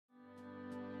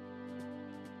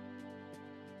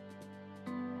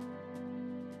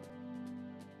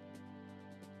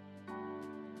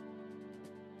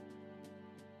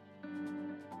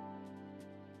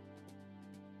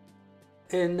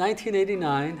In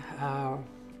 1989,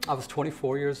 I was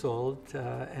 24 years old,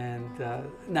 and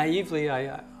naively,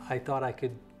 I thought I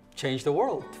could change the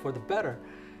world for the better.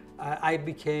 I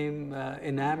became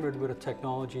enamored with a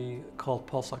technology called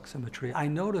pulse oximetry. I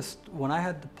noticed when I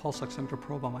had the pulse oximeter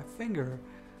probe on my finger,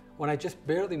 when I just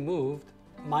barely moved,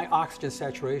 my oxygen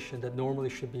saturation that normally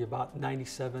should be about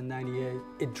 97, 98,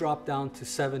 it dropped down to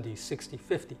 70, 60,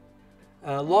 50.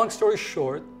 Long story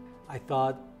short, I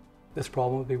thought this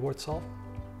problem would be worth solving.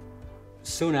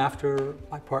 Soon after,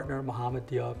 my partner, Mohammed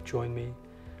Diab, joined me.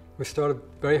 We started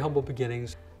very humble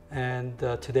beginnings, and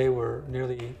today we're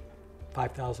nearly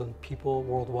 5,000 people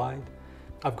worldwide.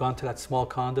 I've gone to that small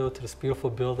condo, to this beautiful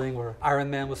building where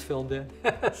Iron Man was filmed in.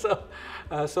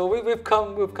 so we've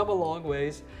come a long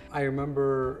ways. I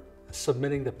remember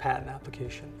submitting the patent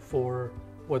application for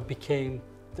what became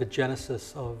the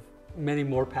genesis of many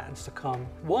more patents to come.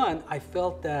 One, I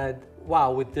felt that,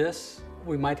 wow, with this,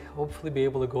 we might hopefully be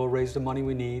able to go raise the money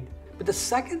we need. But the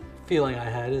second feeling I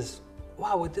had is,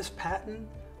 wow, with this patent,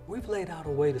 we've laid out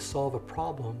a way to solve a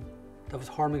problem that was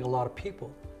harming a lot of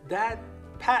people. That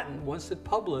patent, once it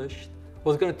published,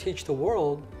 was going to teach the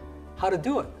world how to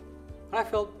do it. And I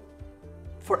felt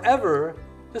forever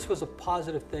this was a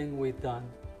positive thing we'd done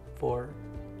for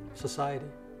society.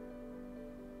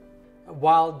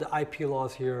 While the IP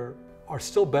laws here are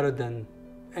still better than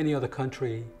any other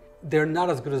country, they're not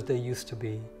as good as they used to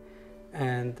be.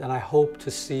 And I hope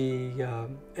to see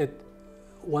it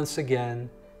once again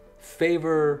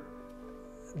favor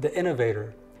the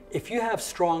innovator. If you have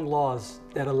strong laws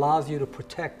that allows you to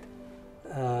protect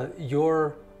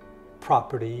your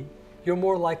property, you're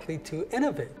more likely to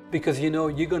innovate because you know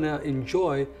you're going to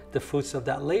enjoy the fruits of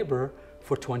that labor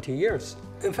for 20 years.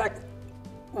 In fact,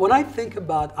 when I think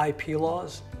about IP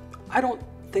laws, I don't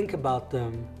think about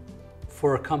them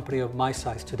for a company of my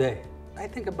size today. I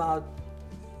think about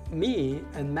me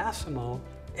and Masimo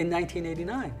in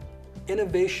 1989.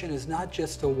 Innovation is not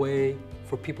just a way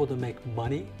for people to make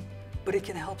money, but it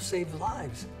can help save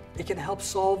lives. It can help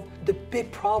solve the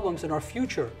big problems in our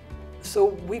future. So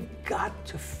we've got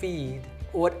to feed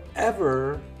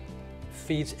whatever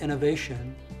feeds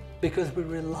innovation because we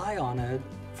rely on it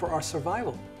for our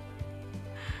survival.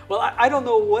 Well, I don't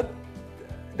know what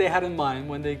they had in mind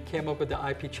when they came up with the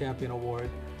IP Champion Award.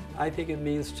 I think it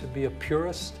means to be a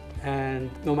purist and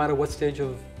no matter what stage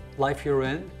of life you're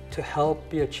in, to help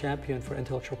be a champion for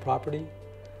intellectual property,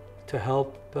 to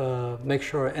help make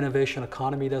sure our innovation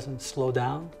economy doesn't slow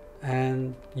down,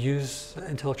 and use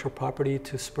intellectual property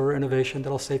to spur innovation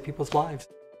that'll save people's lives.